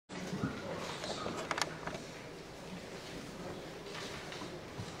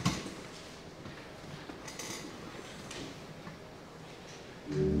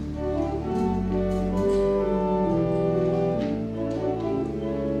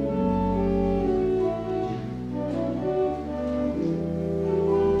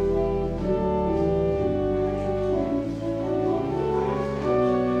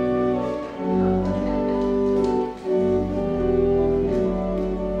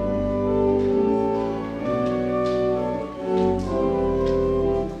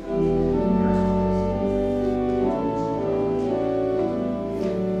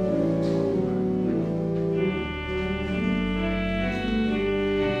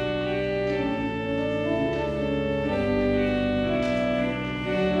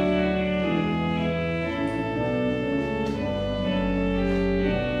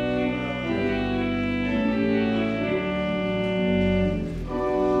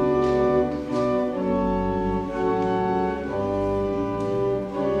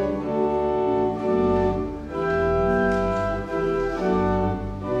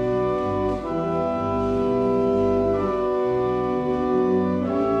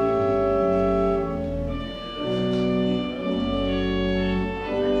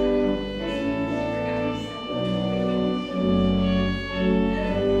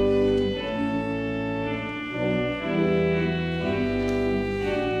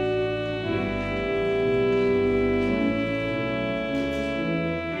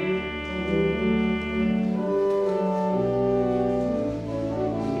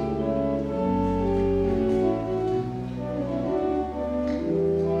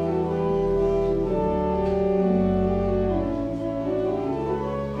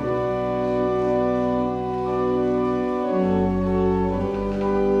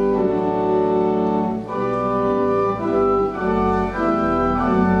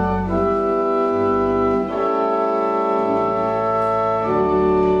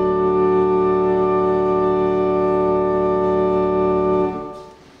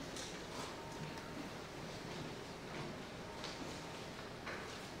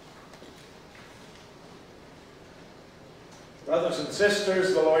Brothers and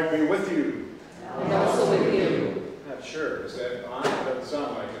sisters, the Lord be with you. And also with you. Not sure. Is that on? It doesn't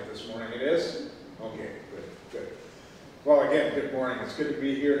sound like it this morning. It is? Okay, good. Well, again, good morning. It's good to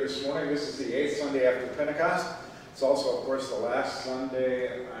be here this morning. This is the 8th Sunday after Pentecost. It's also, of course, the last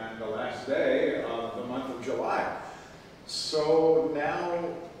Sunday and the last day of the month of July. So now,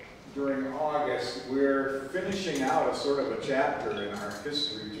 during August, we're finishing out a sort of a chapter in our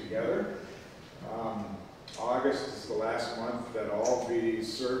history together. August is the last month that I'll be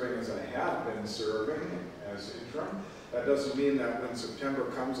serving as I have been serving as interim. That doesn't mean that when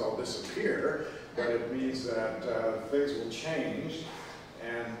September comes I'll disappear, but it means that things will change.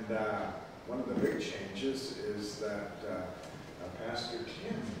 And one of the big changes is that Pastor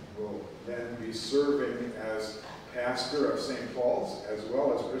Tim will then be serving as pastor of St. Paul's as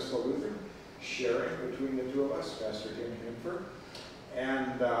well as Bristol Lutheran, sharing between the two of us, Pastor Tim Himfer.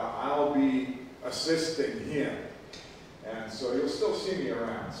 And I'll be assisting him. And so you'll still see me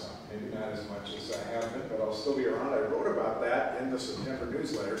around some, maybe not as much as I have been, but I'll still be around. I wrote about that in the September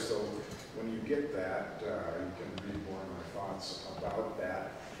newsletter, so when you get that, you can read more of my thoughts about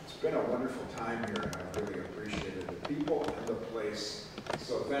that. It's been a wonderful time here, and I've really appreciated the people and the place.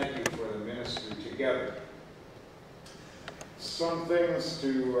 So thank you for the ministry together. Some things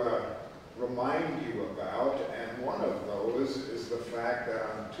to remind you about, and one of those is the fact that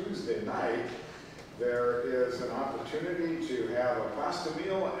on Tuesday night, there is an opportunity to have a pasta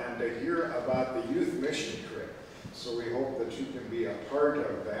meal and to hear about the youth mission trip. So we hope that you can be a part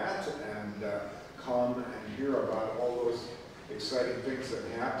of that and come and hear about all those exciting things that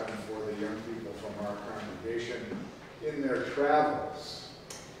happen for the young people from our congregation in their travels.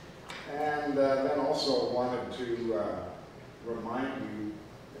 And then also wanted to remind you,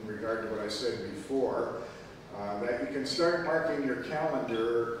 in regard to what I said before, that you can start marking your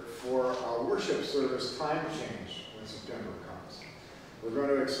calendar for a worship service time change when September comes. We're going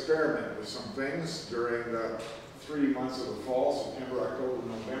to experiment with some things during the 3 months of the fall, September, October,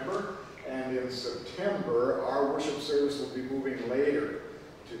 November, and in September our worship service will be moving later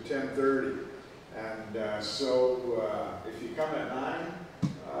to 10:30. And so if you come at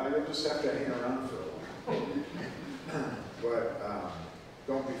 9, you'll just have to hang around for a while. But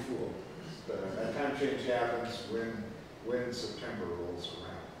don't be fooled. That time change happens when September rolls around.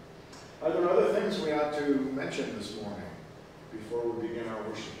 Are there other things we ought to mention this morning before we begin our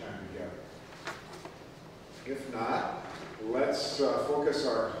worship time together? If not, let's focus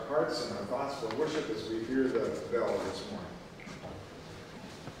our hearts and our thoughts for worship as we hear the bell this morning.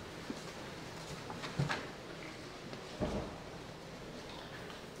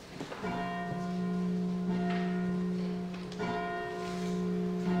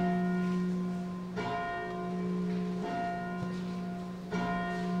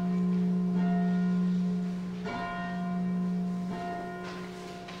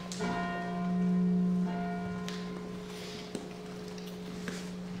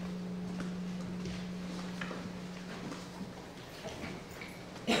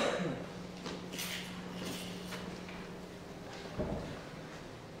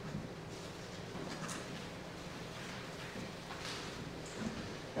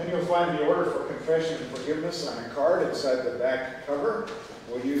 And you'll find the order for confession and forgiveness on a card inside the back cover.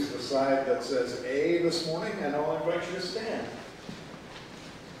 We'll use the side that says A this morning, and I'll invite you to stand.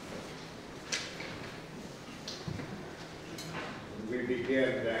 We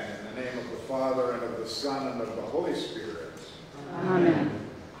begin then in the name of the Father, and of the Son, and of the Holy Spirit. Amen.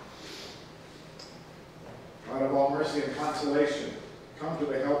 God of all mercy and consolation, come to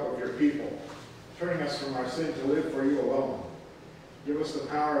the help of your people, turning us from our sin to live for you alone. Give us the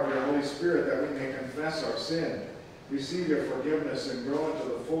power of your Holy Spirit that we may confess our sin, receive your forgiveness, and grow into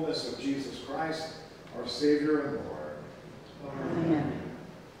the fullness of Jesus Christ, our Savior and Lord. Amen.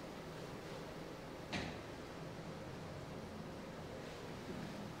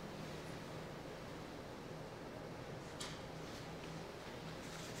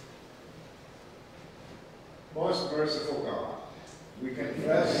 Most merciful God, we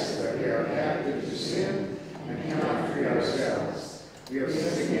confess that we are captive to sin and cannot free ourselves. We have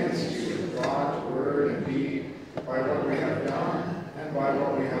sinned against you in thought, word, and deed, by what we have done and by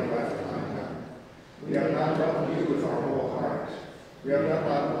what we have left undone. We have not loved you with our whole heart. We have not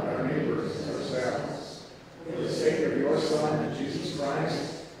loved our neighbors as ourselves. For the sake of your Son, Jesus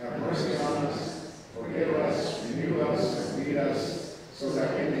Christ, have mercy on us, forgive us, renew us, and lead us, so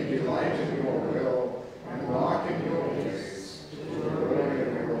that we may delight in your will and walk in your ways, to the glory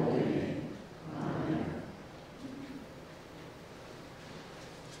of your holy name. Amen.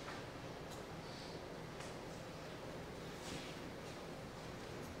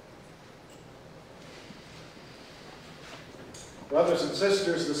 Brothers and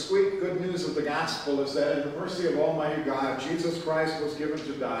sisters, the sweet good news of the gospel is that in the mercy of Almighty God, Jesus Christ was given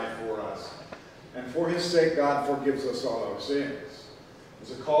to die for us. And for his sake, God forgives us all our sins.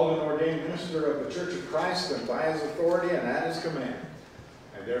 As a called and ordained minister of the Church of Christ, and by his authority and at his command,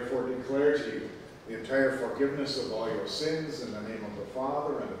 I therefore declare to you the entire forgiveness of all your sins in the name of the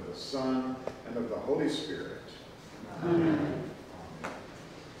Father, and of the Son, and of the Holy Spirit. Amen.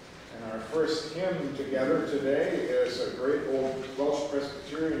 And our first hymn together today is a great old Welsh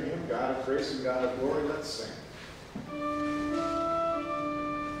Presbyterian hymn, God of Grace and God of Glory. Let's sing.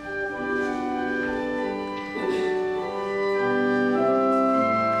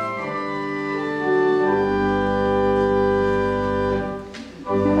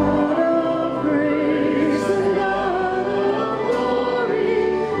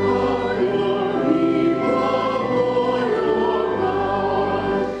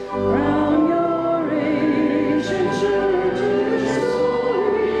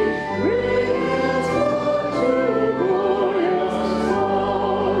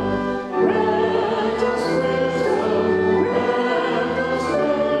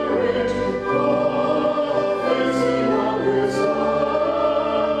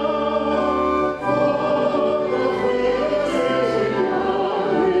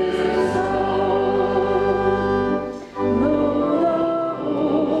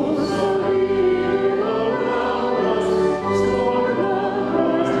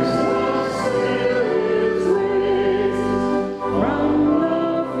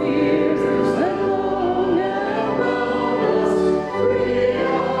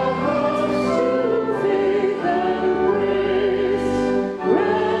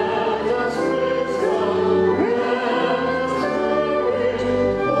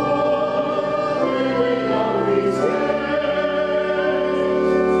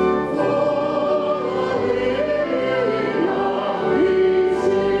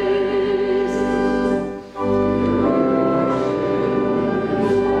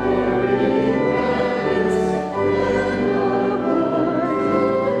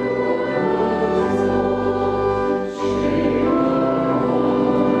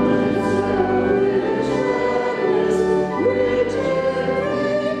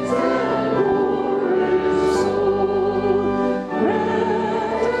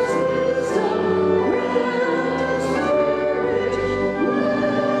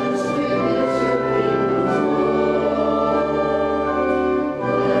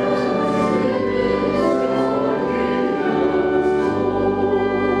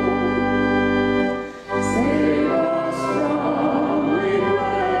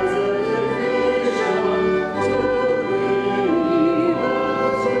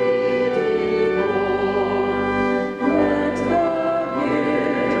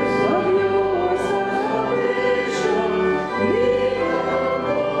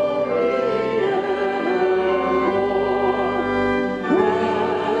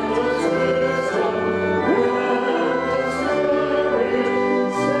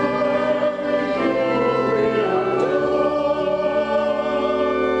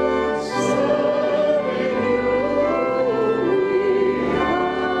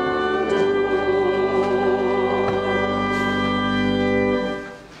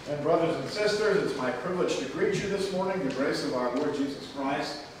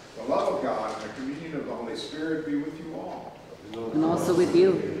 And also with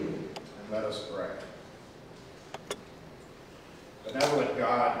you. And let us pray. Benevolent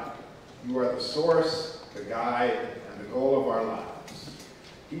God, you are the source, the guide, and the goal of our lives.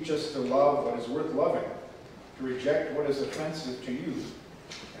 Teach us to love what is worth loving, to reject what is offensive to you,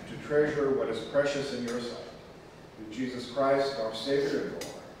 and to treasure what is precious in your sight. Through Jesus Christ, our Savior and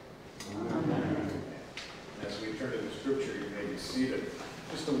Lord. Amen. As we turn to the scripture, you may be seated.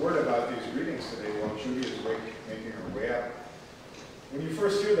 Just a word about these readings today while Judy is making her way up. When you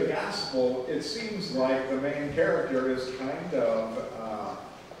first hear the gospel, it seems like the main character is kind of a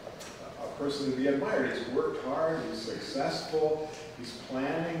person to be admired. He's worked hard, he's successful, he's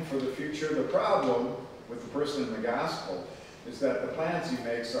planning for the future. The problem with the person in the gospel is that the plans he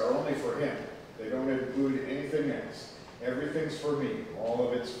makes are only for him. They don't include anything else. Everything's for me. All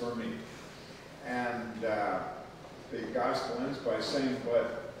of it's for me. And the gospel ends by saying,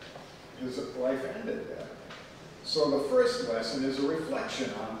 but his life ended then. So the first lesson is a reflection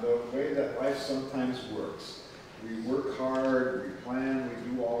on the way that life sometimes works. We work hard, we plan,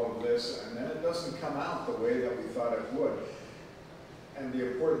 we do all of this, and then it doesn't come out the way that we thought it would. And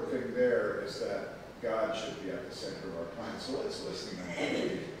the important thing there is that God should be at the center of our plans. So let's listen and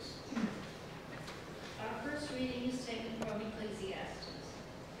read this. Our first reading is taken from Ecclesiastes.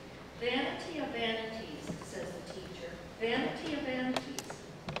 Vanity of vanities, says the teacher. Vanity of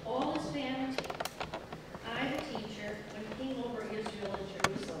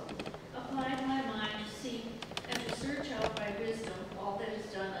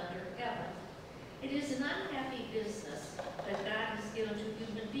It is an unhappy business that God has given to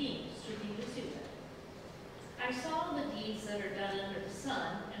human beings to be busy with. I saw the deeds that are done under the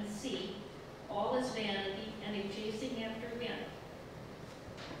sun, and see, all is vanity and a chasing after wind.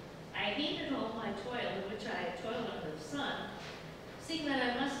 I hated all my toil in which I had toiled under the sun, seeing that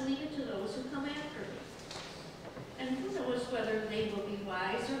I must leave it to those who come after me. And who knows whether they will be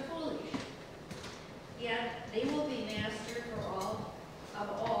wise or foolish? Yet they will be master of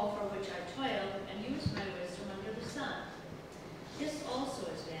all for which I toiled and used my wisdom under the sun. This also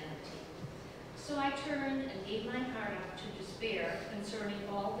is vanity. So I turned and gave my heart up to despair concerning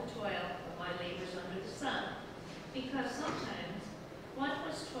all the toil of my labors under the sun, because sometimes one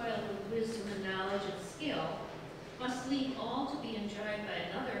must toil with wisdom and knowledge and skill, must leave all to be enjoyed by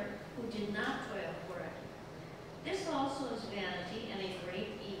another who did not toil for it. This also is vanity and a great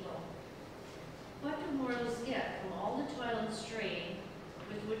evil. What do mortals get from all the toil and strain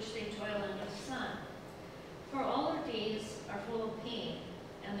with which they toil under the sun? For all their days are full of pain,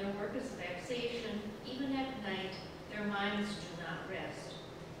 and their work is vexation. Even at night their minds do not rest.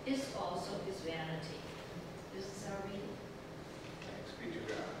 This also is vanity. This is our reading. Thanks be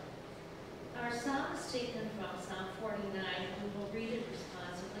to God. Our psalm is taken from Psalm 49. We will read it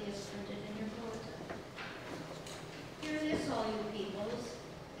responsibly as printed in your bulletin. Hear this, all you peoples.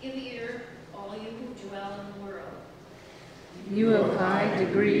 Give ear, all you who dwell in the world. You of high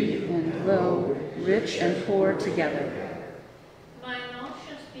degree and low, rich and poor together. My mouth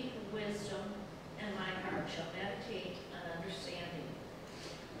shall speak of wisdom, and my heart shall meditate on understanding.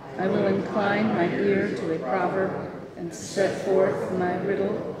 I will incline my ear to a proverb and set forth my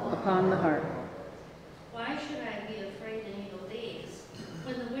riddle upon the harp. Why should I be afraid in evil days,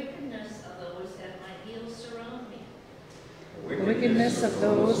 when the wickedness of those at my heels surround me? The wickedness of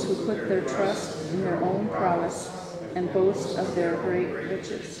those who put their trust in their own prowess and boast of their great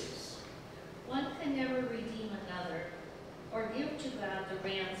riches. One can never redeem another, or give to God the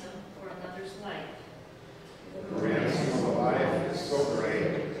ransom for another's life. The ransom of life is so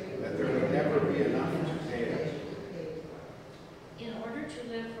great that there will never be enough to pay it. In order to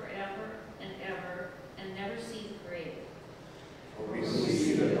live forever and ever and never see the grave. For we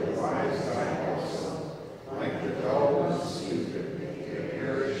see that the wise die also, like the dull and stupid, they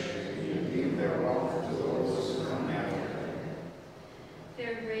perish and leave their wealth to those who come after them.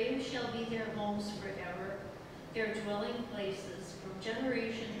 Their graves shall be their homes forever, their dwelling places from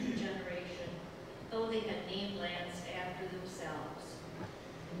generation to generation, though they had named lands after themselves.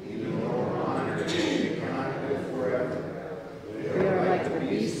 Even though honored, they cannot live forever. They are like the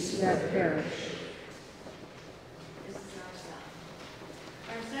beasts that perish. This is our psalm.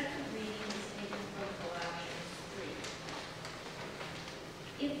 Our second reading is taken from Colossians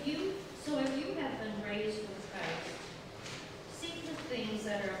 3. If you have been raised with Christ, seek the things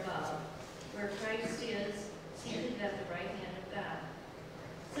that are above, where Christ is, seated at the right hand of God.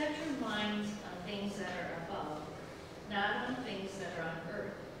 Set your minds on things that are above, not on things that are on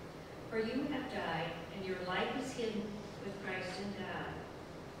earth. For you have died, and your life is hidden with Christ in God.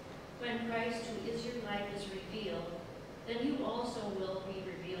 When Christ, who is your life, is revealed, then you also will be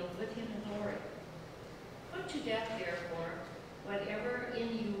revealed with him in glory. Put to death, therefore, whatever in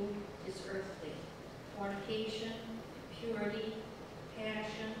you is earthly: fornication, impurity,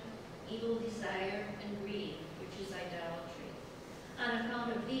 passion, evil desire, and greed, which is idolatry. On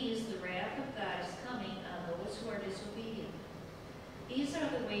account of these, the wrath of God is coming on those who are disobedient. These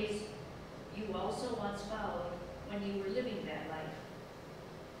are the ways you also once followed when you were living that life.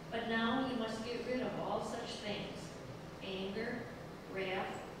 But now you must get rid of all such things: anger,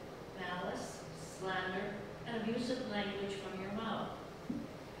 wrath, malice, slander, and abusive language from your mouth.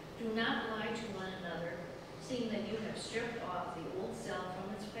 Do not lie to one another, seeing that you have stripped off the old self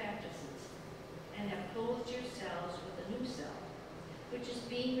from its practices, and have clothed yourselves with a new self, which is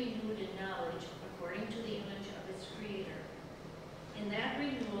being renewed in knowledge according to the image of its Creator. In that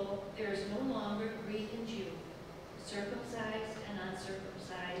renewal, there is no longer Greek and Jew, circumcised and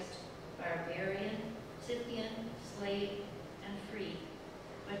uncircumcised, barbarian, Scythian, slave, and free,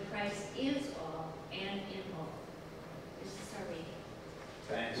 but Christ is all and in all. This is our reading.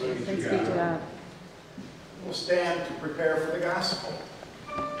 Thanks be to God. We'll stand to prepare for the gospel.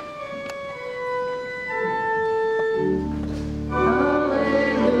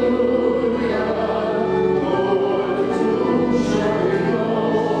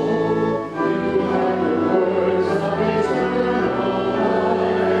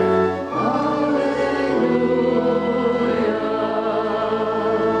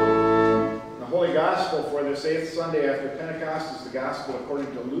 This eighth Sunday after Pentecost is the Gospel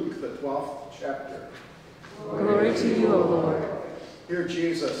according to Luke, the 12th chapter. Glory to you, O Lord. Here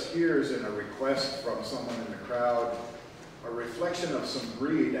Jesus hears in a request from someone in the crowd a reflection of some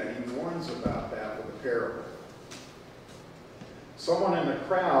greed, and he warns about that with a parable. Someone in the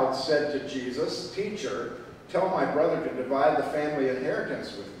crowd said to Jesus, "Teacher, tell my brother to divide the family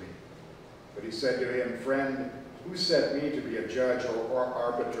inheritance with me." But he said to him, "Friend, who set me to be a judge or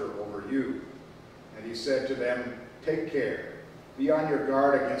arbiter over you?" And he said to them, "Take care. Be on your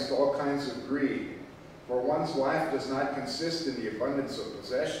guard against all kinds of greed, for one's life does not consist in the abundance of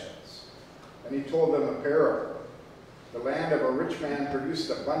possessions." And he told them a parable. The land of a rich man produced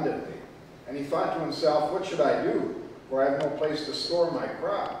abundantly, and he thought to himself, "What should I do? For I have no place to store my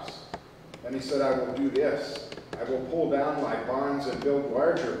crops." Then he said, "I will do this. I will pull down my barns and build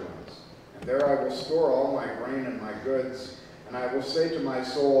larger ones, and there I will store all my grain and my goods. And I will say to my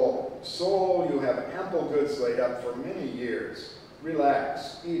soul, 'Soul, you have ample goods laid up for many years.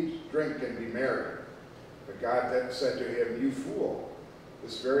 Relax, eat, drink, and be merry.' But God then said to him, 'You fool,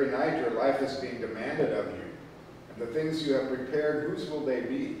 this very night your life is being demanded of you. And the things you have prepared, whose will they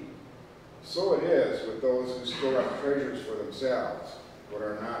be?' So it is with those who store up treasures for themselves, but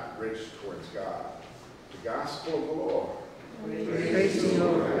are not rich towards God." The gospel of the Lord. Praise to you,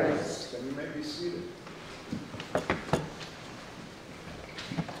 Lord Christ. Then you may be seated.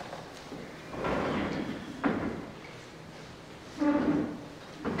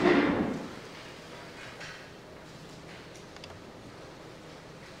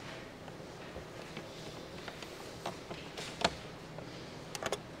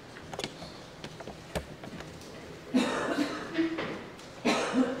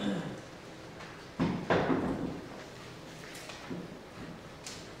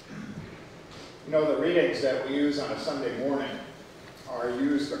 You know, the readings that we use on a Sunday morning are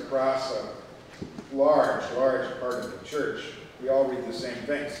used across a large part of the church. We all read the same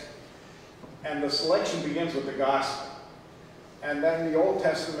things. And the selection begins with the gospel. And then the Old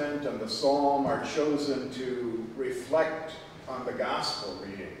Testament and the Psalm are chosen to reflect on the gospel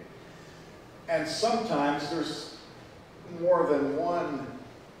reading. And sometimes there's more than one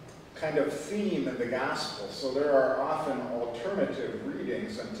kind of theme in the gospel, so there are often alternative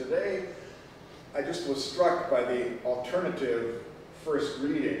readings. And today, I just was struck by the alternative first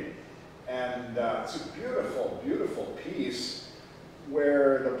reading. And it's a beautiful, beautiful piece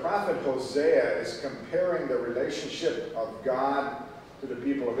where the prophet Hosea is comparing the relationship of God to the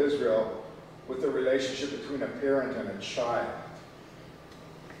people of Israel with the relationship between a parent and a child.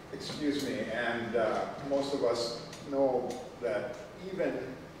 Excuse me, and most of us know that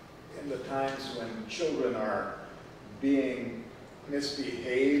even in the times when children are being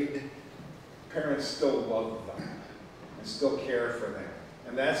misbehaved, parents still love them and still care for them.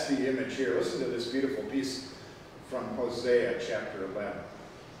 And that's the image here. Listen to this beautiful piece from Hosea chapter 11.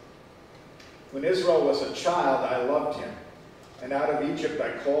 "When Israel was a child, I loved him, and out of Egypt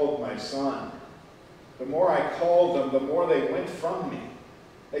I called my son. The more I called them, the more they went from me.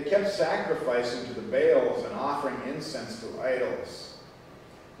 They kept sacrificing to the Baals and offering incense to idols.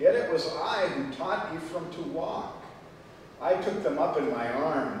 Yet it was I who taught Ephraim to walk. I took them up in my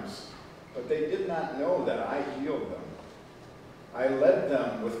arms, but they did not know that I healed them. I led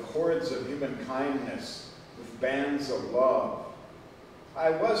them with cords of human kindness, with bands of love.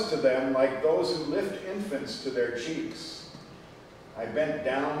 I was to them like those who lift infants to their cheeks. I bent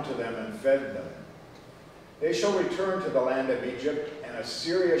down to them and fed them. They shall return to the land of Egypt, and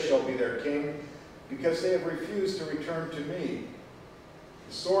Assyria shall be their king, because they have refused to return to me.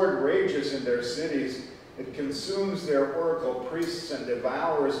 The sword rages in their cities. It consumes their oracle priests and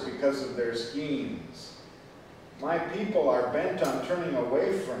devours because of their schemes. My people are bent on turning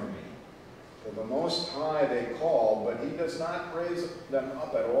away from me. To the Most High they call, but he does not raise them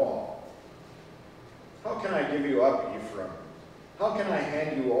up at all. How can I give you up, Ephraim? How can I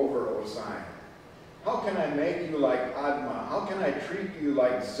hand you over, O Zion? How can I make you like Admah? How can I treat you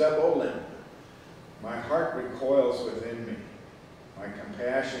like Zebulun? My heart recoils within me. My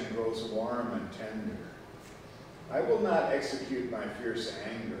compassion grows warm and tender. I will not execute my fierce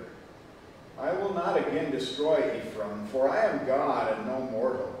anger. I will not again destroy Ephraim, for I am God and no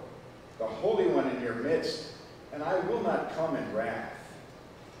mortal, the Holy One in your midst, and I will not come in wrath.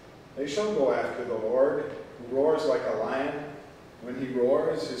 They shall go after the Lord, who roars like a lion. When he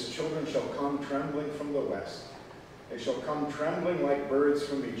roars, his children shall come trembling from the west. They shall come trembling like birds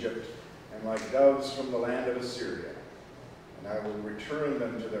from Egypt, and like doves from the land of Assyria. And I will return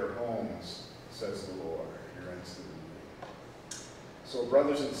them to their homes, says the Lord. Here ends the reading. So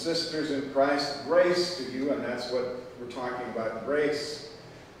brothers and sisters in Christ, grace to you, and that's what we're talking about, grace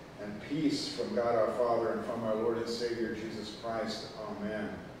and peace from God our Father and from our Lord and Savior Jesus Christ. Amen.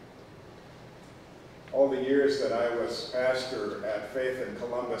 All the years that I was pastor at Faith in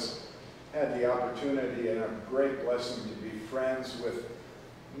Columbus, had the opportunity and a great blessing to be friends with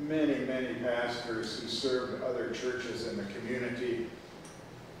many, many pastors who served other churches in the community.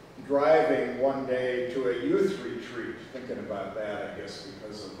 Driving one day to a youth retreat, thinking about that, I guess,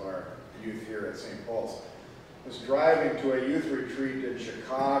 because of our youth here at St. Paul's. I was driving to a youth retreat in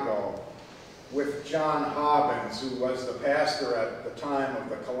Chicago with John Hobbins, who was the pastor at the time of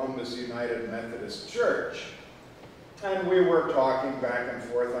the Columbus United Methodist Church. And we were talking back and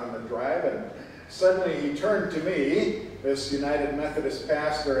forth on the drive, and suddenly he turned to me, this United Methodist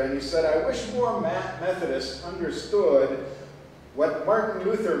pastor, and he said, "I wish more Methodists understood what Martin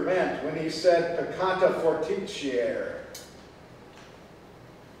Luther meant when he said, peccata fortitiae."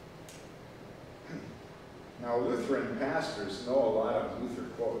 Now, Lutheran pastors know a lot of Luther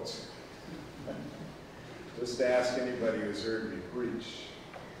quotes. Just ask anybody who's heard me preach.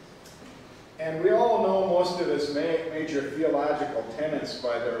 And we all know most of his major theological tenets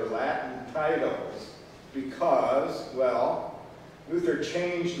by their Latin titles because, well, Luther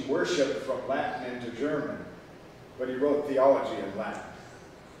changed worship from Latin into German, but he wrote theology in Latin.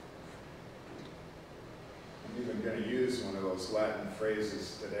 I'm even going to use one of those Latin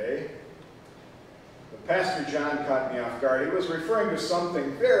phrases today. But Pastor John caught me off guard. He was referring to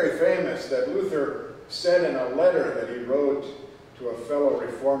something very famous that Luther said in a letter that he wrote to a fellow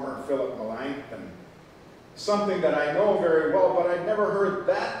reformer, Philip Melanchthon. Something that I know very well, but I'd never heard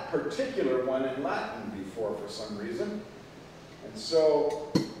that particular one in Latin before for some reason. And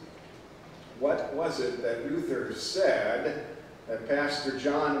so, what was it that Luther said that Pastor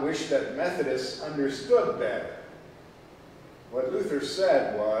John wished that Methodists understood better? What Luther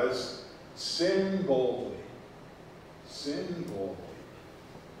said was, sin boldly. Sin boldly.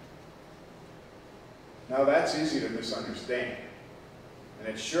 Now that's easy to misunderstand. And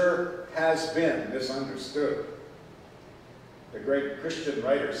it sure has been misunderstood. The great Christian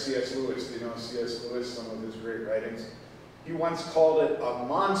writer C.S. Lewis, do you know C.S. Lewis, some of his great writings? He once called it a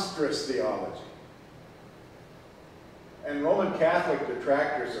monstrous theology. And Roman Catholic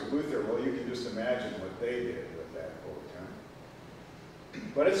detractors of Luther, well, you can just imagine what they did with that quote. Huh?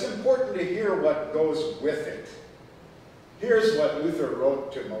 But it's important to hear what goes with it. Here's what Luther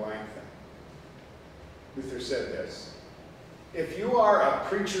wrote to Melanchthon. Luther said this: "If you are a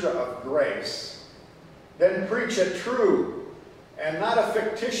preacher of grace, then preach a true and not a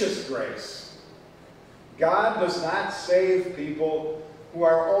fictitious grace. God does not save people who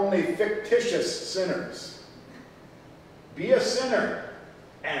are only fictitious sinners. Be a sinner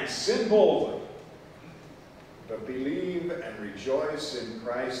and sin boldly, but believe and rejoice in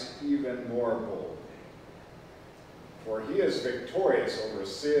Christ even more boldly. For he is victorious over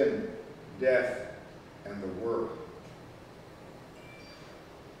sin, death, and the world."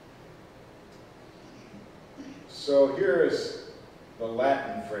 So here is the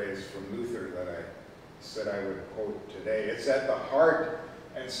Latin phrase from Luther that I said I would quote today. It's at the heart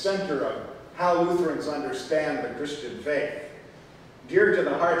and center of how Lutherans understand the Christian faith. Dear to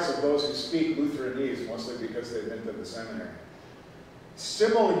the hearts of those who speak Lutheranese, mostly because they've been to the seminary.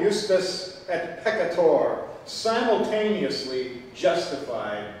 Simul justus et peccator, simultaneously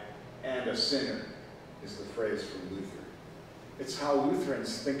justified and a sinner, is the phrase from Luther. It's how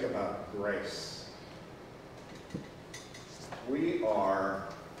Lutherans think about grace. We are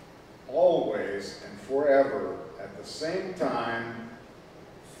always and forever at the same time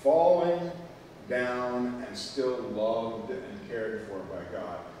falling down and still loved and cared for by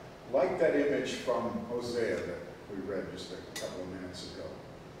God. Like that image from Hosea that we read just a couple of minutes ago.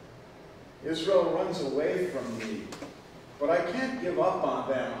 Israel runs away from me, but I can't give up on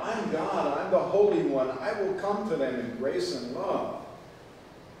them. I'm God, I'm the Holy One. I will come to them in grace and love.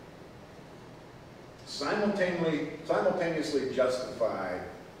 Simultaneously justified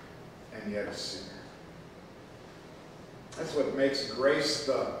and yet a sinner. That's what makes grace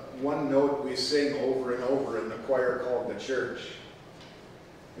the one note we sing over and over in the choir called the church.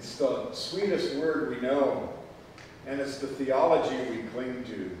 It's the sweetest word we know, and it's the theology we cling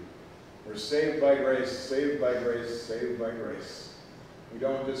to. We're saved by grace, saved by grace, saved by grace. We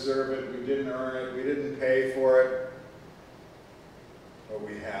don't deserve it, we didn't earn it, we didn't pay for it, but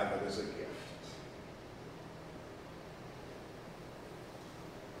we have it as a gift.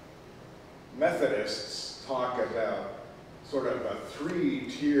 Methodists talk about sort of a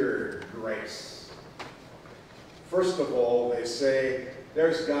three-tiered grace. First of all, they say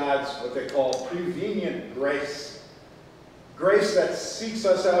there's God's what they call prevenient grace. Grace that seeks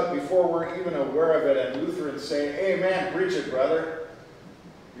us out before we're even aware of it, and Lutherans say, amen, preach it, brother.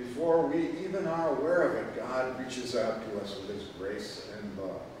 Before we even are aware of it, God reaches out to us with his grace and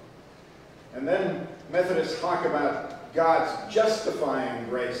love. And then Methodists talk about God's justifying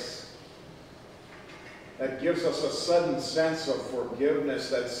grace that gives us a sudden sense of forgiveness,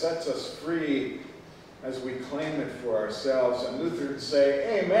 that sets us free as we claim it for ourselves. And Lutherans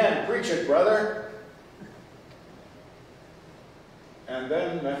say, amen, preach it, brother. And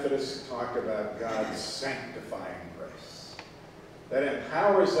then Methodists talk about God's sanctifying grace that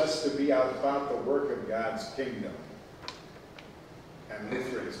empowers us to be about the work of God's kingdom. And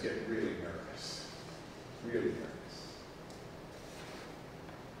Lutherans get really nervous, really nervous.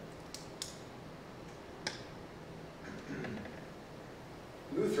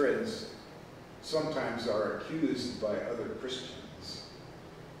 Lutherans sometimes are accused by other Christians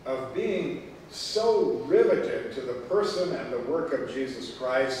of being so riveted to the person and the work of Jesus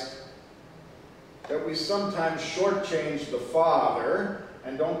Christ that we sometimes shortchange the Father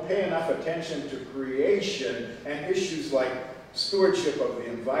and don't pay enough attention to creation and issues like stewardship of the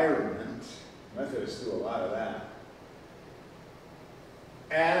environment. Methodists do a lot of that.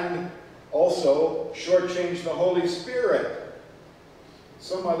 And also shortchange the Holy Spirit.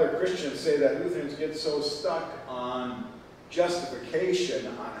 Some other Christians say that Lutherans get so stuck on justification,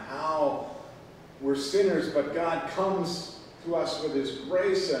 on how we're sinners, but God comes to us with his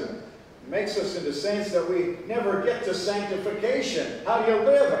grace and makes us into saints that we never get to sanctification. How do you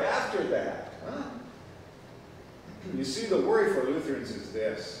live after that? Huh? You see, the worry for Lutherans is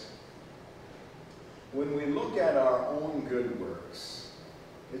this. When we look at our own good works,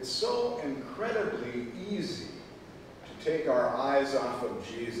 it's so incredibly easy to take our eyes off of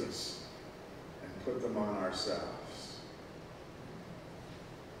Jesus and put them on ourselves.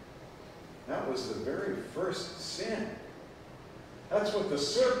 That was the very first sin. That's what the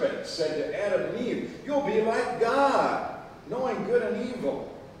serpent said to Adam and Eve. You'll be like God, knowing good and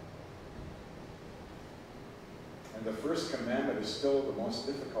evil. And the first commandment is still the most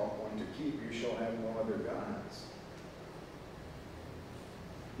difficult one to keep. You shall have no other gods.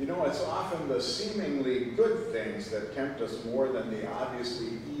 You know, it's often the seemingly good things that tempt us more than the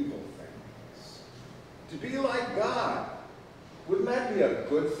obviously evil things. To be like God, wouldn't that be a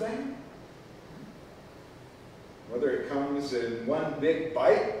good thing? Whether it comes in one big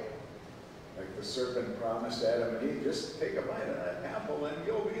bite, like the serpent promised Adam and Eve, just take a bite of that apple and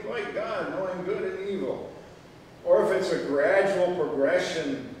you'll be like God, knowing good and evil. Or if it's a gradual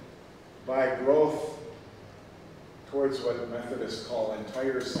progression by growth towards what Methodists call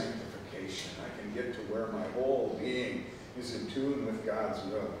entire sanctification. I can get to where my whole being is in tune with God's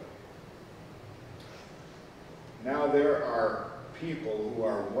will. Now there are people who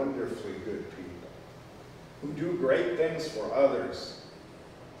are wonderfully good people, who do great things for others,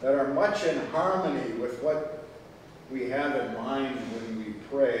 that are much in harmony with what we have in mind when we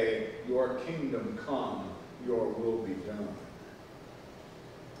pray, your kingdom come, your will be done.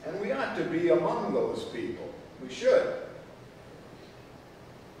 And we ought to be among those people. We should.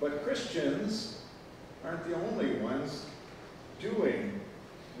 But Christians aren't the only ones doing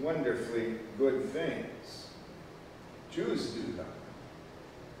wonderfully good things. Jews do them.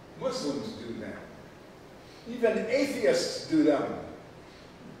 Muslims do them. Even atheists do them.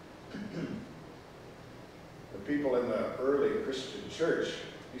 The people in the early Christian church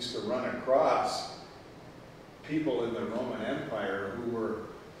used to run across people in the Roman Empire who were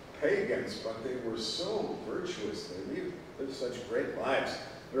pagans, but they were so virtuous. They lived such great lives.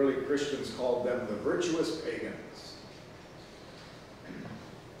 Early Christians called them the virtuous pagans.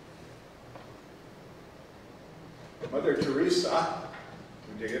 Mother Teresa,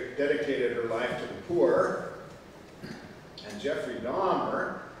 who dedicated her life to the poor, and Jeffrey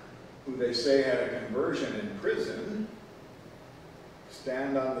Dahmer, who they say had a conversion in prison,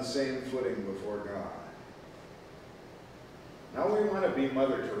 stand on the same footing before God. Now we want to be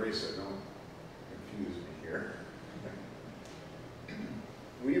Mother Teresa, don't confuse me here.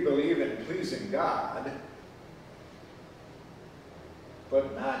 We believe in pleasing God,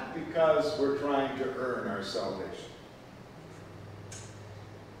 but not because we're trying to earn our salvation.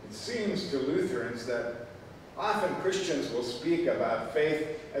 It seems to Lutherans that often Christians will speak about faith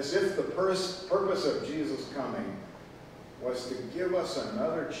as if the purpose of Jesus' coming was to give us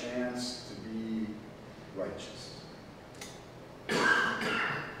another chance to be righteous.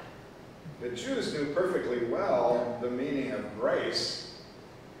 The Jews knew perfectly well the meaning of grace.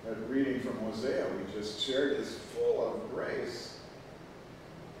 That reading from Hosea we just shared is full of grace.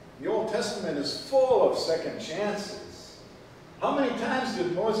 The Old Testament is full of second chances. How many times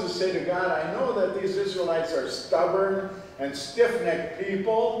did Moses say to God, I know that these Israelites are stubborn and stiff-necked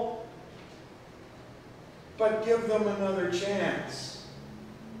people, but give them another chance.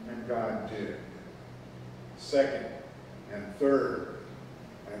 And God did. Second and third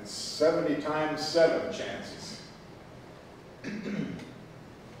and 70 times 7 chances.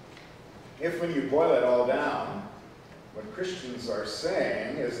 If when you boil it all down, what Christians are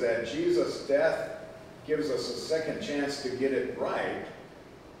saying is that Jesus' death gives us a second chance to get it right,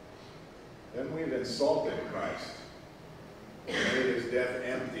 then we've insulted Christ and made his death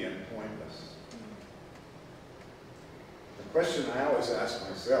empty and pointless. The question I always ask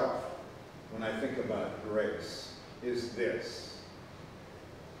myself when I think about grace is this: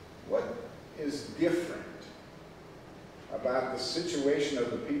 what is different about the situation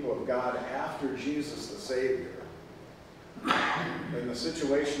of the people of God after Jesus the Savior than the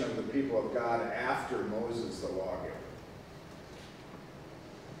situation of the people of God after Moses the lawgiver?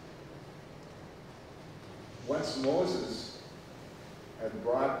 Once Moses had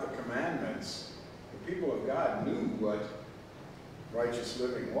brought the commandments, the people of God knew what righteous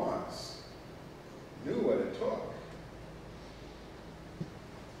living was, knew what it took.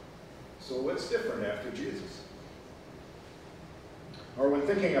 So what's different after Jesus? Or when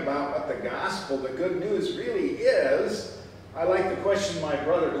thinking about what the gospel, the good news really is, I like the question my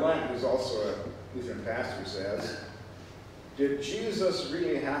brother Glenn, who's also a Lutheran pastor, says: did Jesus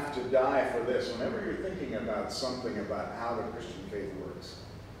really have to die for this? Whenever you're thinking about something about how the Christian faith works,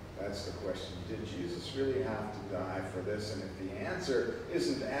 that's the question. Did Jesus really have to die for this? And if the answer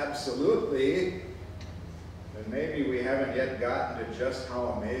isn't absolutely, then maybe we haven't yet gotten to just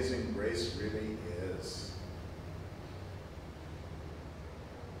how amazing grace really is.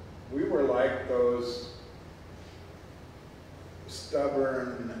 We were like those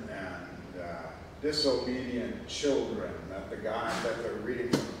stubborn and disobedient children that the reading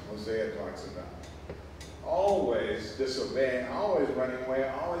from Hosea talks about. Always disobeying, always running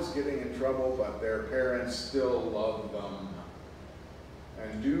away, always getting in trouble, but their parents still love them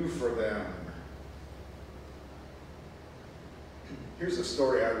and do for them. Here's a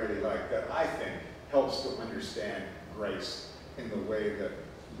story I really like that I think helps to understand grace in the way that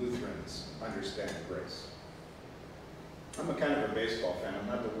Lutherans understand grace. I'm a kind of a baseball fan. I'm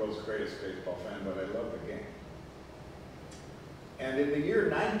not the world's greatest baseball fan, but I love the game. And in the year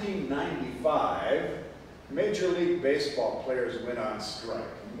 1995, Major League Baseball players went on strike.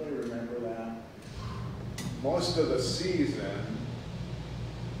 Anybody remember that? Most of the season,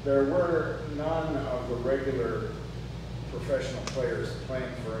 there were none of the regular professional players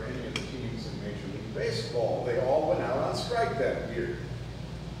playing for any of the teams in Major League Baseball. They all went out on strike that year.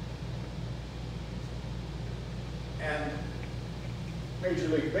 And Major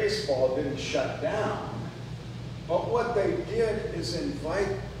League Baseball didn't shut down, but what they did is invite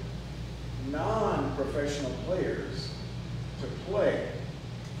non-professional players to play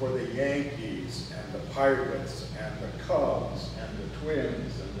for the Yankees and the Pirates and the Cubs and the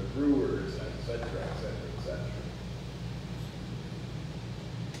Twins and the Brewers, etc., etc., etc.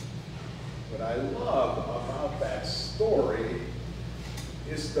 What I love about that story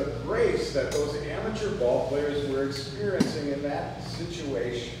is the grace that those amateur ball players were experiencing in that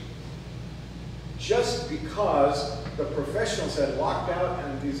situation. Just because the professionals had walked out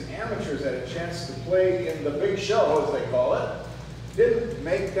and these amateurs had a chance to play in the big show, as they call it, didn't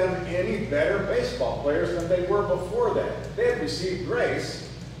make them any better baseball players than they were before that. They had received grace.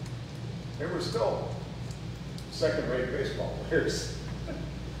 They were still second-rate baseball players.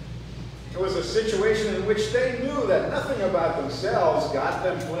 It was a situation in which they knew that nothing about themselves got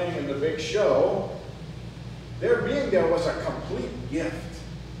them playing in the big show. Their being there was a complete gift.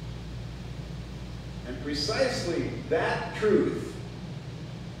 And precisely that truth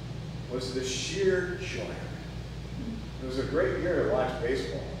was the sheer joy. It was a great year to watch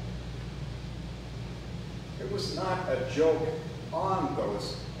baseball. It was not a joke on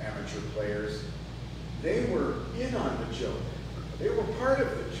those amateur players. They were in on the joke. They were part of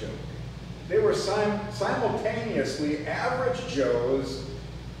the joke. They were simultaneously average Joes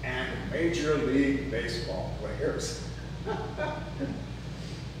and Major League Baseball players.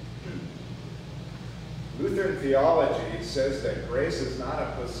 Lutheran theology says that grace is not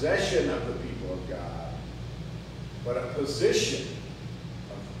a possession of the people of God, but a position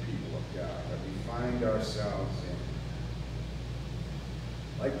of the people of God that we find ourselves in.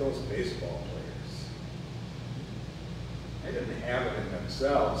 Like those baseball players. They didn't have it in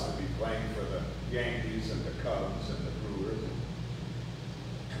themselves to be playing for the Yankees and the Cubs and the Brewers.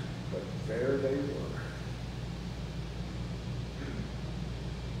 But there they were.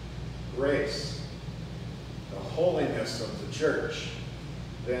 Grace, the holiness of the church,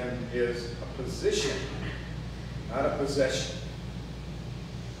 then is a position, not a possession.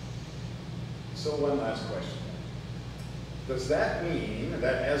 So one last question. Does that mean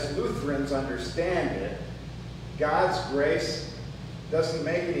that as Lutherans understand it, God's grace doesn't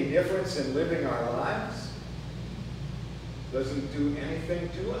make any difference in living our lives, doesn't do anything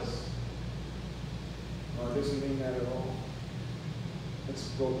to us. No, it doesn't mean that at all. Let's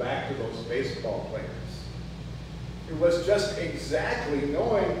go back to those baseball players. It was just exactly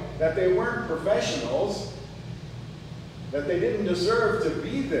knowing that they weren't professionals, that they didn't deserve to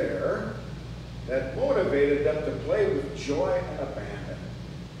be there, that motivated them to play with joy and abandon.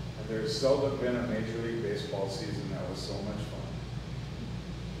 And there's seldom been a Major League Baseball season that was so much fun.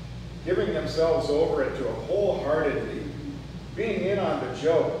 Giving themselves over to it wholeheartedly, being in on the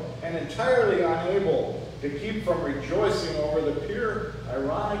joke, and entirely unable to keep from rejoicing over the pure,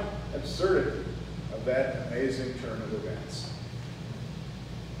 ironic absurdity of that amazing turn of events.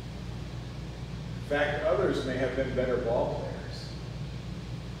 In fact, others may have been better ball players,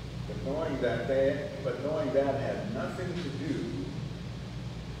 but knowing that had nothing to do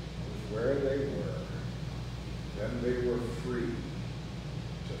with where they were, then they were free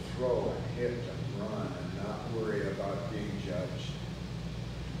to throw and hit and run and not worry about being judged.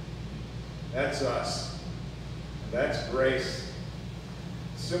 That's us. And that's grace.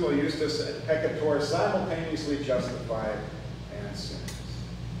 Simile justus et peccator, simultaneously justified and sinners.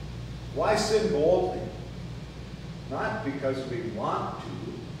 Why sin boldly? Not because we want to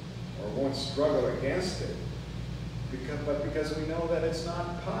or won't struggle against it, but because we know that it's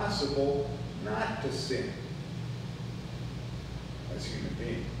not possible not to sin as human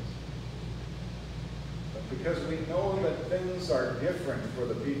beings. But because we know that things are different for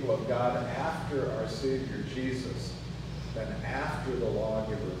the people of God after our Savior Jesus than after the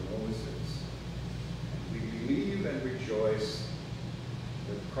lawgiver Moses. And we believe and rejoice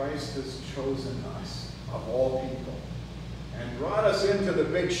that Christ has chosen us of all people and brought us into the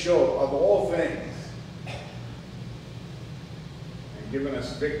big show of all things and given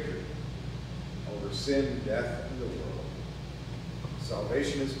us victory over sin, death, and the world.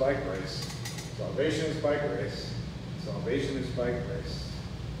 Salvation is by grace. Salvation is by grace. Salvation is by grace.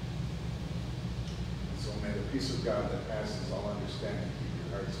 And so may the peace of God that passes all understanding keep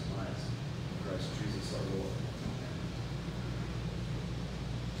your hearts and minds in Christ Jesus our Lord.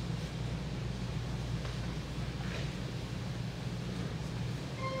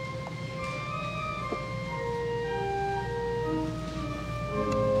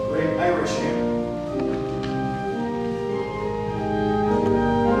 Great Irish hymn.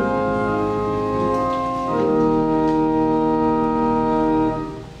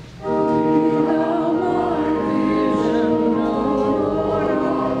 Be thou my vision, Lord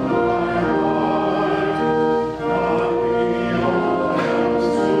of my heart.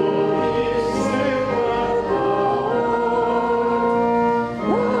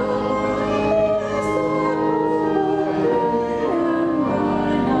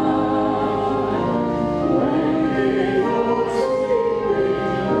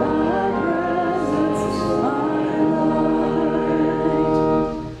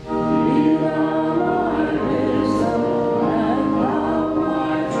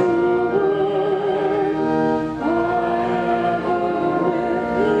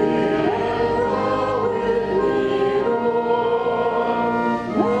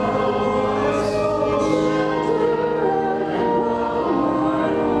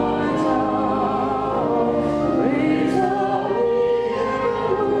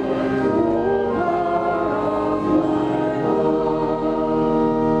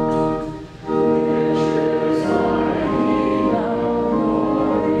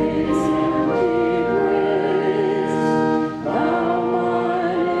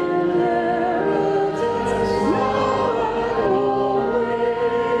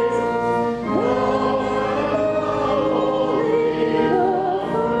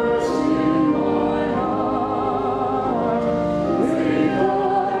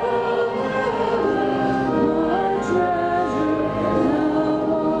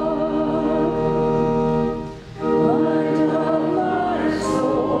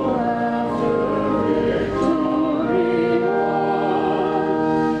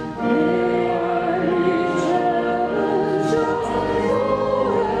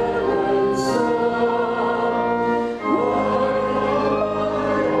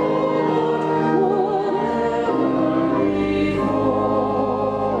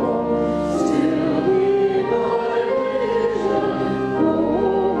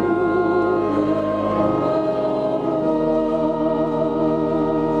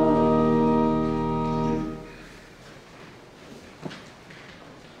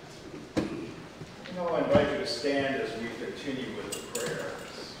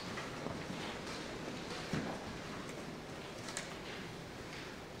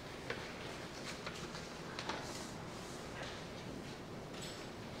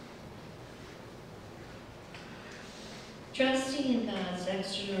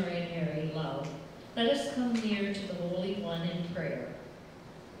 Let us come near to the Holy One in prayer.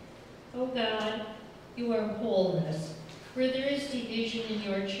 O God, you are wholeness. Where there is division in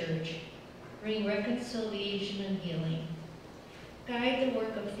your church, bring reconciliation and healing. Guide the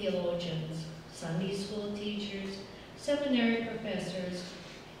work of theologians, Sunday school teachers, seminary professors,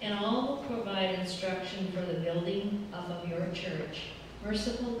 and all who provide instruction for the building up of your church.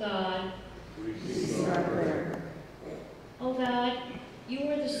 Merciful God, receive our prayer. O God, you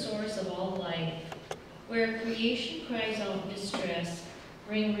are the source of all life. Where creation cries out in distress,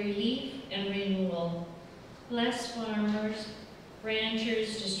 bring relief and renewal. Bless farmers,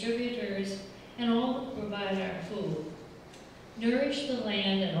 ranchers, distributors, and all who provide our food. Nourish the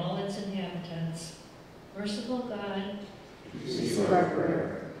land and all its inhabitants. Merciful God, Receive our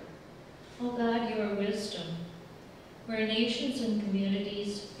prayer. O God, you are wisdom. Where nations and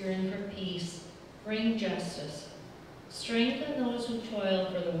communities yearn for peace, bring justice. Strengthen those who toil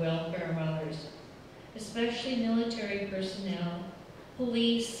for the welfare of others, especially military personnel,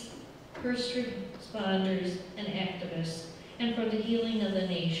 police, first responders, and activists, and for the healing of the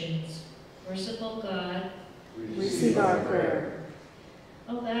nations. Merciful God, Receive our prayer.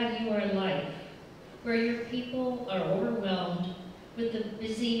 O God, you are life. Where your people are overwhelmed with the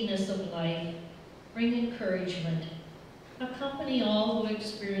busyness of life, bring encouragement. Accompany all who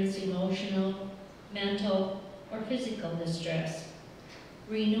experience emotional, mental, or physical distress.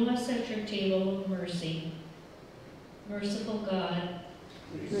 Renew us at your table of mercy. Merciful God,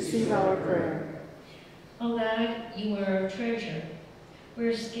 Receive our prayer. O God, you are our treasure.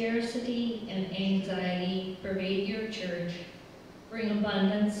 Where scarcity and anxiety pervade your church, bring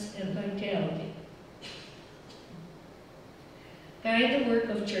abundance and vitality. Guide the work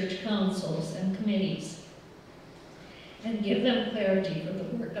of church councils and committees, and give them clarity for the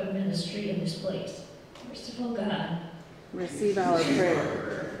work of ministry in this place. Merciful God, Receive our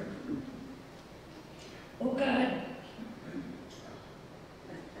prayer. O God,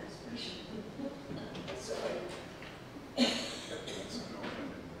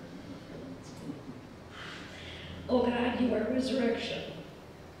 O God, you are resurrection.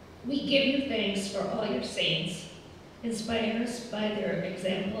 We give you thanks for all your saints. Inspire us by their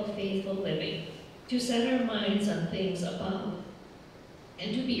example of faithful living, to set our minds on things above,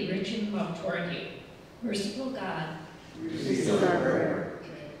 and to be rich in love toward you. Merciful God, Receive our prayer.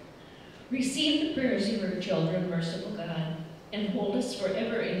 receive the prayers of your children, merciful God, and hold us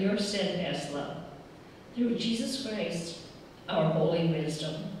forever in your steadfast love. Through Jesus Christ, our holy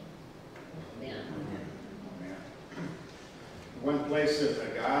wisdom. Amen. One place in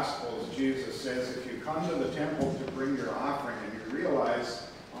the Gospels, Jesus says, if you come to the temple to bring your offering and you realize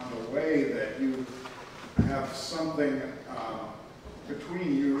on the way that you have something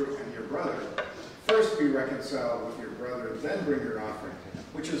between you and your brother, first be reconciled with your brother, then bring your offering.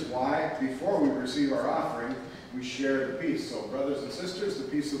 Which is why, before we receive our offering, we share the peace. So, brothers and sisters, the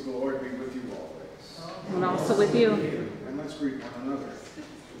peace of the Lord be with you always. And also with you. And let's greet one another.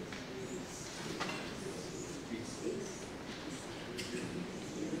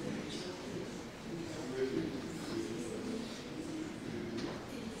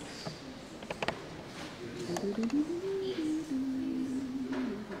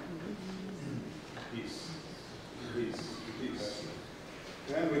 Peace. Peace. Peace.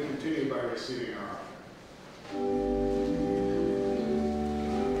 And we continue by receiving our offering.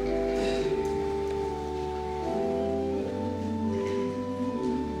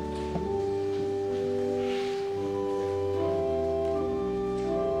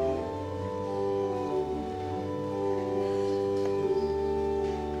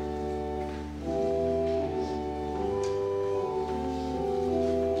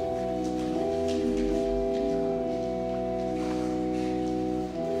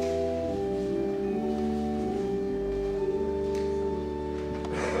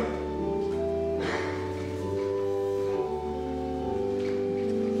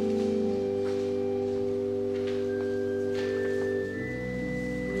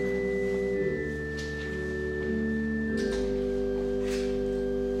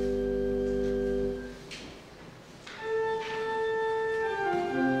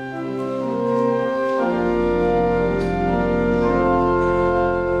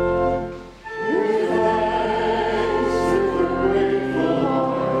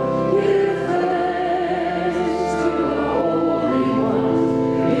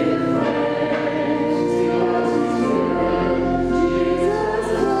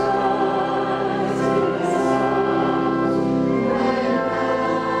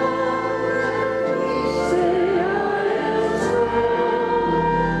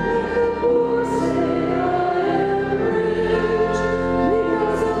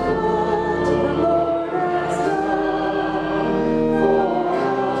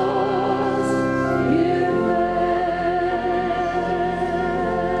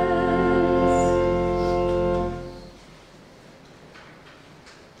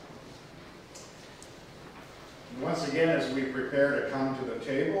 Once again, as we prepare to come to the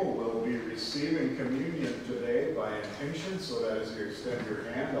table, we'll be receiving communion today by intention, so that as you extend your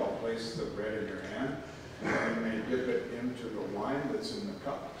hand, I'll place the bread in your hand, and you may dip it into the wine that's in the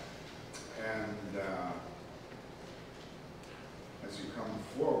cup. And as you come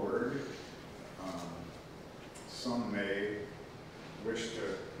forward, some may wish to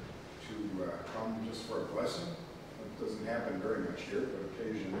come just for a blessing. It doesn't happen very much here, but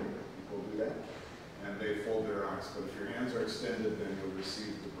occasionally people do that. And they fold their arms. But if your hands are extended, then you'll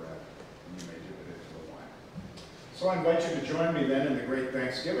receive the bread, and you may dip it into the wine. So I invite you to join me then in the great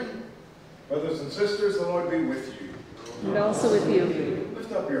Thanksgiving. Brothers and sisters, the Lord be with you. And also with you.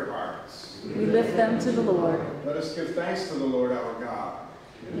 Lift up your hearts. We lift them to the Lord. Let us give thanks to the Lord our God.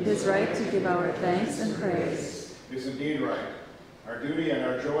 It is right to give our thanks and praise. It is indeed right, our duty and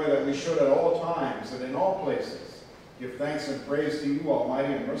our joy, that we should at all times and in all places give thanks and praise to you,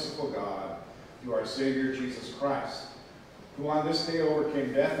 Almighty and merciful God, to our Savior Jesus Christ, who on this day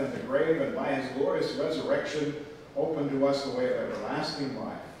overcame death and the grave, and by his glorious resurrection opened to us the way of everlasting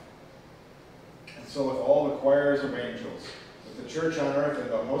life. And so with all the choirs of angels, with the church on earth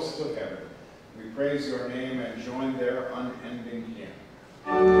and the hosts of heaven, we praise your name and join their unending hymn.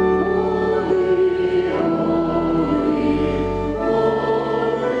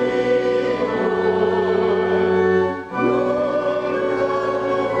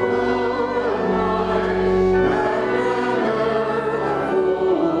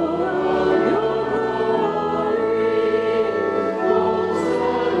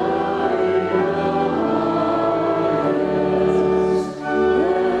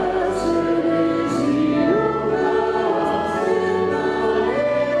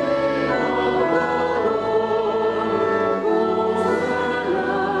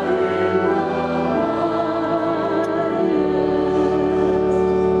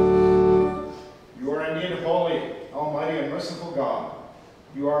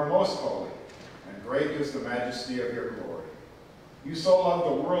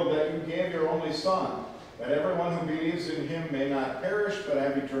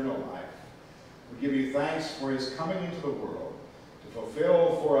 For his coming into the world, to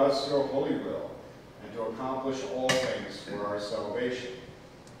fulfill for us your holy will, and to accomplish all things for our salvation.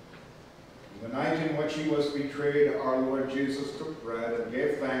 In the night in which he was betrayed, our Lord Jesus took bread and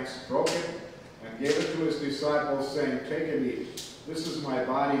gave thanks, broke it, and gave it to his disciples, saying, "Take and eat. This is my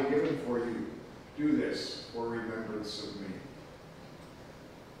body given for you. Do this for remembrance of me."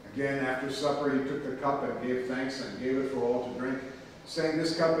 Again, after supper, he took the cup and gave thanks and gave it for all to drink, saying,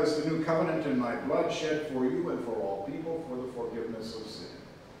 "This cup is the new covenant in my blood, shed for you and for all people for the forgiveness of sin.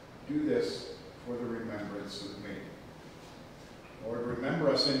 Do this for the remembrance of me." Lord, remember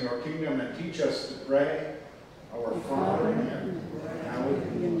us in your kingdom and teach us to pray, "Our Father in heaven,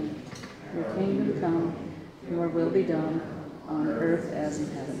 hallowed be your name. Your kingdom come, your will be done, on earth as in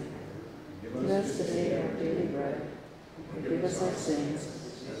heaven. Give us today our daily bread, and forgive us our sins,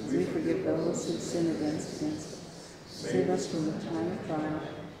 as we forgive those who sin against us. Save us from the time of trial,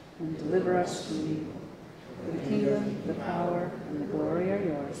 and deliver us from evil. For the kingdom, the power, and the glory are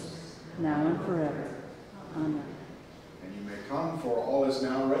yours, now and forever. Amen. And you may come, for all is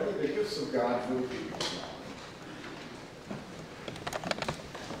now ready, the gifts of God for the people.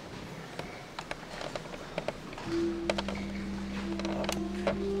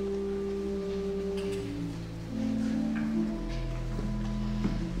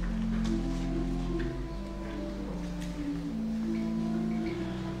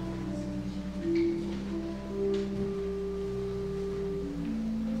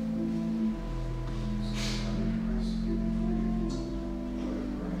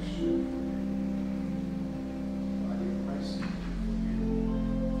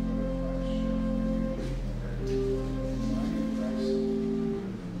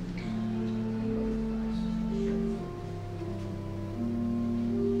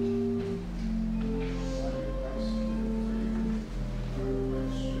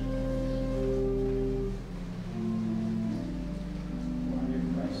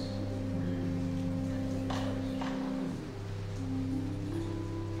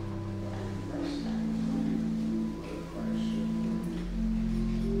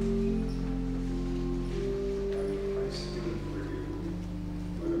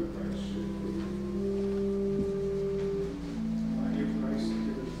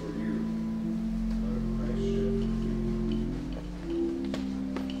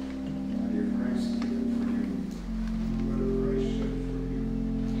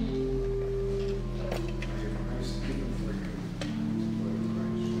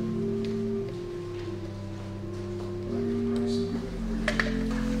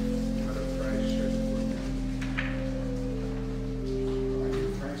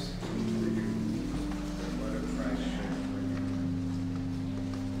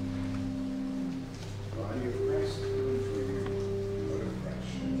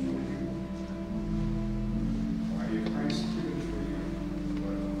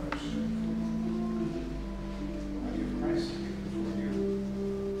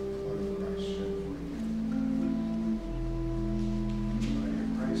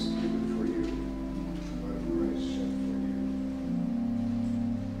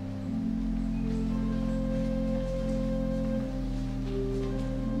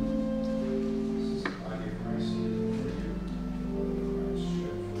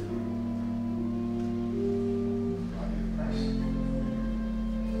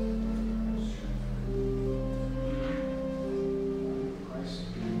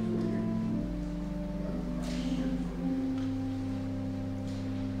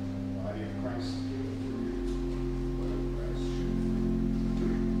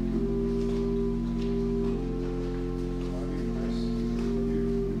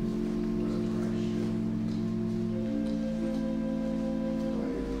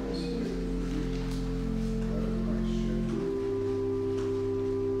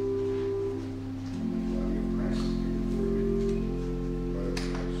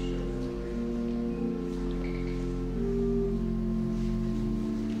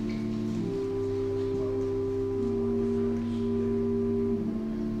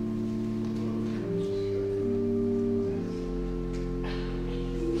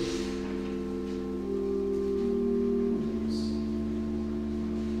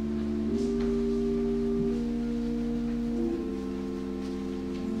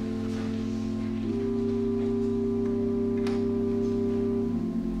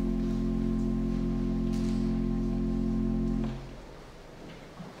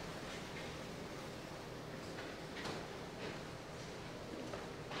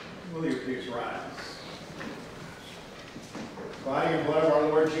 please rise. Body and blood of our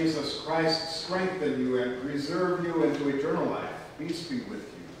Lord Jesus Christ strengthen you and preserve you into eternal life. Peace be with you.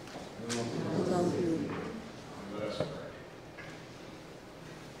 Let us pray.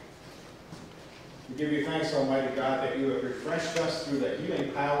 We give you thanks, Almighty God, that you have refreshed us through the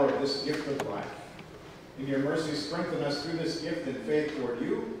healing power of this gift of life. In your mercy, strengthen us through this gift in faith toward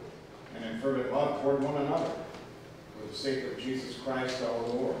you and in fervent love toward one another. For the sake of Jesus Christ our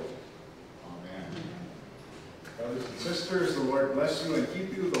Lord. Amen. Brothers and sisters, the Lord bless you and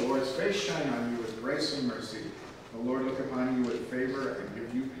keep you. The Lord's face shine on you with grace and mercy. The Lord look upon you with favor and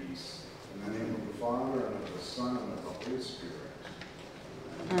give you peace. In the name of the Father, and of the Son, and of the Holy Spirit.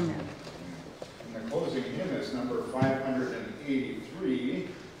 Amen. And the closing hymn is number 583.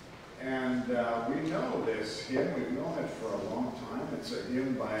 And we know this hymn. We've known it for a long time. It's a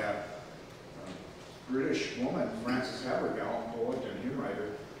hymn by a British woman, Frances Havergal, poet and hymn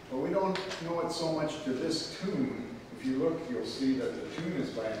writer. But we don't know it so much to this tune. If you look, you'll see that the tune is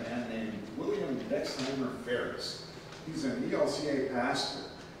by a man named William Dexheimer Ferris. He's an ELCA pastor,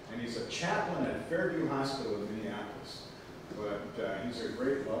 and he's a chaplain at Fairview Hospital in Minneapolis. But he's a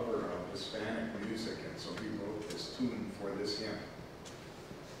great lover of Hispanic music, and so he wrote this tune for this hymn.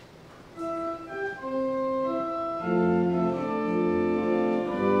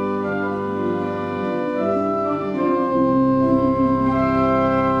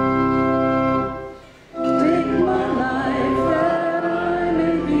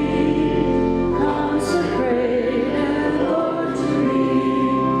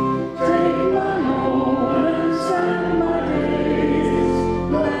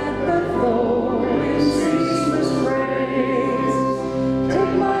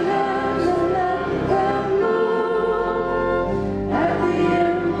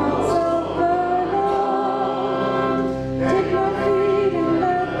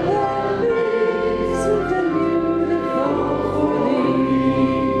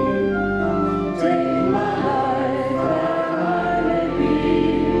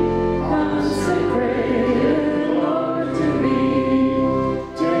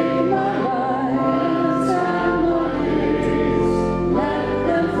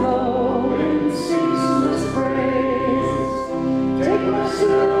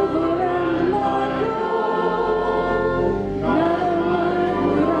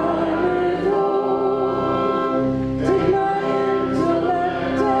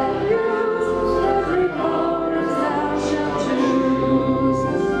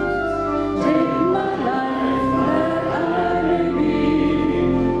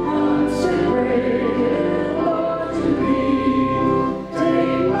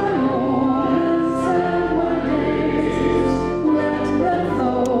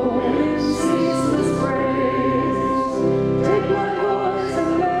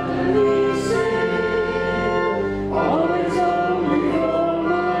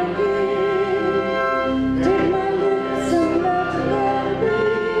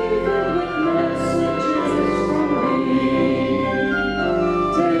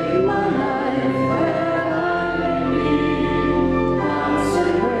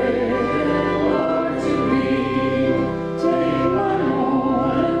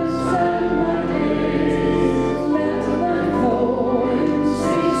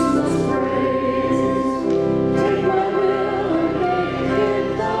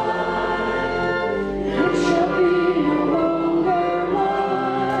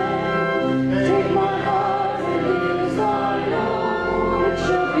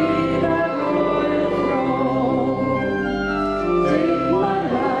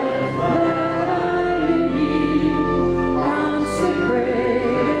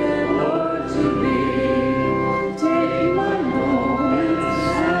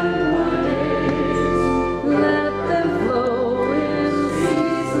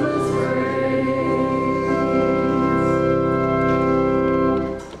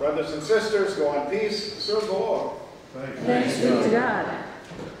 Sisters, go in peace, serve the Lord. Thanks be to God.